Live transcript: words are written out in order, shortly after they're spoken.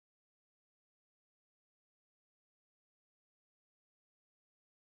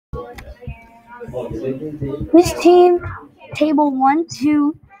This team, Table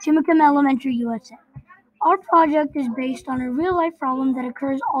 1-2, Chimicum Elementary, USA. Our project is based on a real-life problem that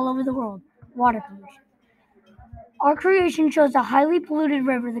occurs all over the world, water pollution. Our creation shows a highly polluted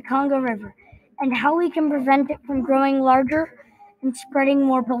river, the Congo River, and how we can prevent it from growing larger and spreading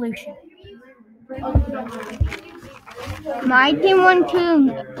more pollution. My team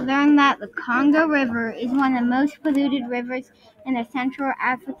 1-2 learned that the Congo River is one of the most polluted rivers in the Central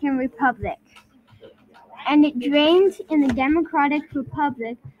African Republic, and it drains in the Democratic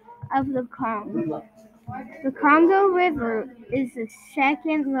Republic of the Congo. The Congo River is the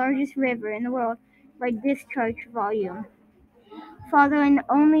second largest river in the world by discharge volume, following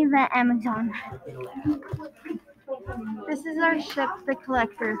only the Amazon. This is our ship, the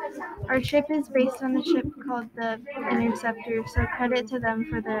Collector. Our ship is based on a ship called the Interceptor, so credit to them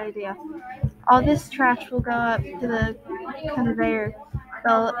for their idea. All this trash will go up to the conveyor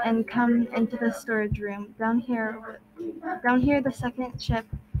belt and come into the storage room. Down here, the second ship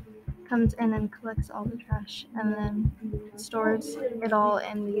comes in and collects all the trash and then stores it all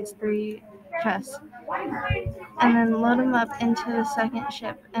in these 3 chests. And then load them up into the second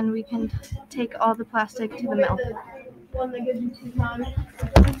ship, and we can take all the plastic to the mill.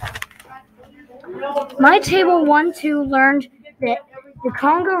 My Table 1-2 learned that the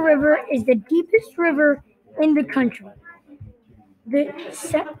Congo River is the deepest river in the country. The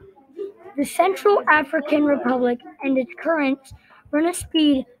Central African Republic and its currents run a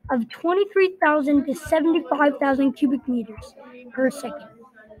speed of 23,000 to 75,000 cubic meters per second.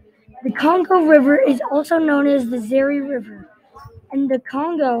 The Congo River is also known as the Zaire River, and the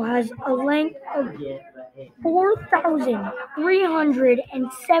Congo has a length of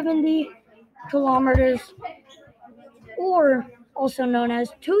 4,370 kilometers, or also known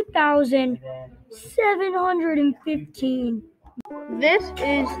as 2,715. This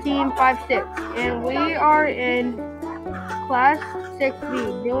is Team 5-6, and we are in Class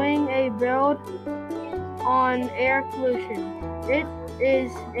 6B doing a build on air pollution. It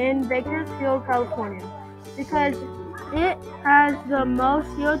is in Bakersfield, California, because it has the most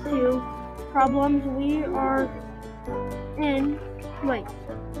CO2 problems. We are in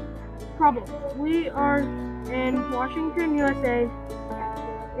Washington, USA,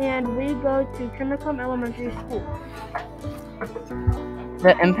 and we go to Chimicum Elementary School.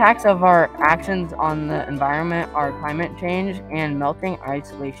 The impacts of our actions on the environment are climate change and melting ice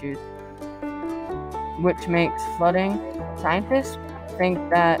glaciers, which makes flooding. Scientists think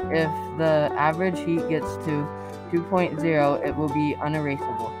that if the average heat gets to 2.0, it will be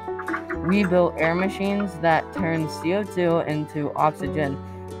unerasable. We built air machines that turn CO2 into oxygen,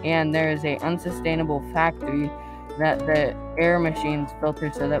 and there is an unsustainable factory that the air machines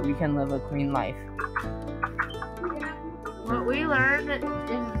filter so that we can live a clean life. What we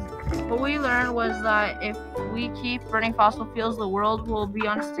learned was that if we keep burning fossil fuels, the world will be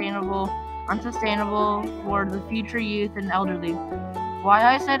unsustainable for the future youth and elderly. Why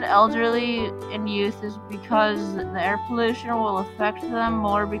I said elderly and youth is because the air pollution will affect them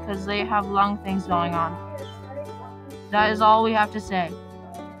more because they have lung things going on. That is all we have to say.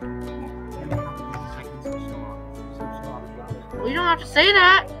 We don't have to say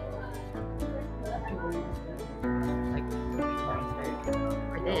that.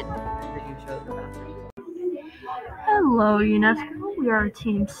 Hello, UNESCO. We are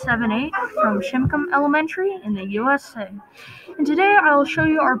Team 7-8 from Chimicum Elementary in the USA. And today I will show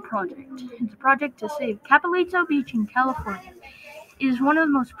you our project. It's a project to save Capilito Beach in California. It is one of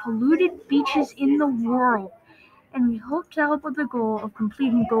the most polluted beaches in the world, and we hope to help with the goal of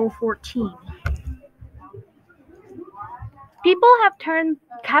completing Goal 14. People have turned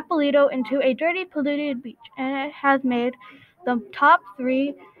Capilito into a dirty, polluted beach, and it has made the top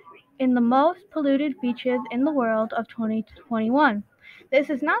 3 in the most polluted beaches in the world of 2021. This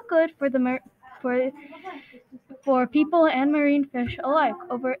is not good for people and marine fish alike.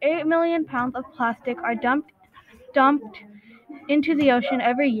 Over 8 million pounds of plastic are dumped into the ocean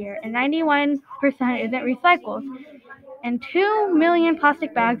every year, and 91% isn't recycled. And 2 million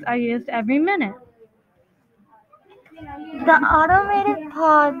plastic bags are used every minute. The automated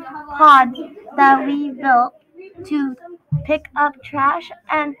pods that we built to pick up trash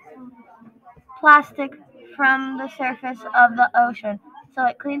and plastic from the surface of the ocean, so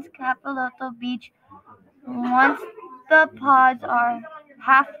it cleans Capilito Beach. Once the pods are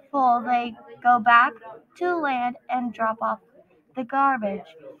half full, they go back to land and drop off the garbage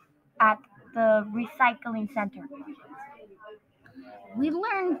at the recycling center. We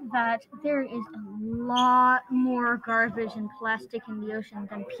learned that there is a lot more garbage and plastic in the ocean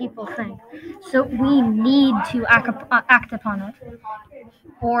than people think. So we need to act upon it,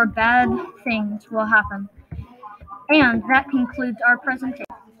 or bad things will happen. And that concludes our presentation.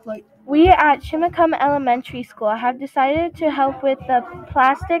 We at Chimicum Elementary School have decided to help with the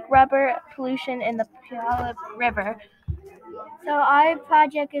plastic rubber pollution in the Puyallup River. So our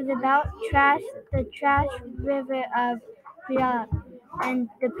project is about the trash river of Puyallup. And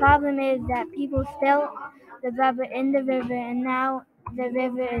the problem is that people spill the rubber in the river, and now the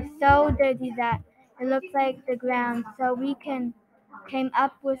river is so dirty that it looks like the ground. So we came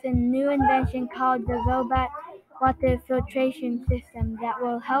up with a new invention called the robot water filtration system that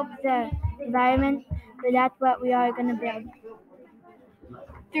will help the environment. So that's what we are going to build.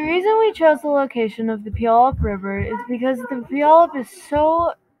 The reason we chose the location of the Puyallup River is because the Puyallup is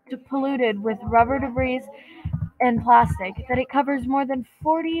so polluted with rubber debris and plastic that it covers more than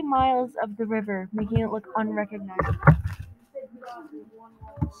 40 miles of the river, making it look unrecognizable.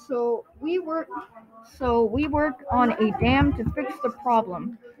 So we work on a dam to fix the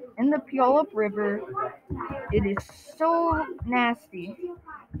problem. In the Puyallup River, it is so nasty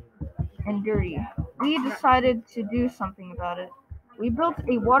and dirty. We decided to do something about it. We built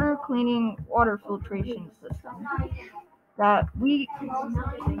a water filtration system that we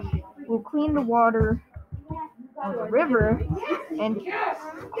will clean the water of the river and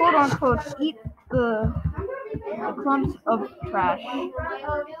quote unquote eat the clumps of trash.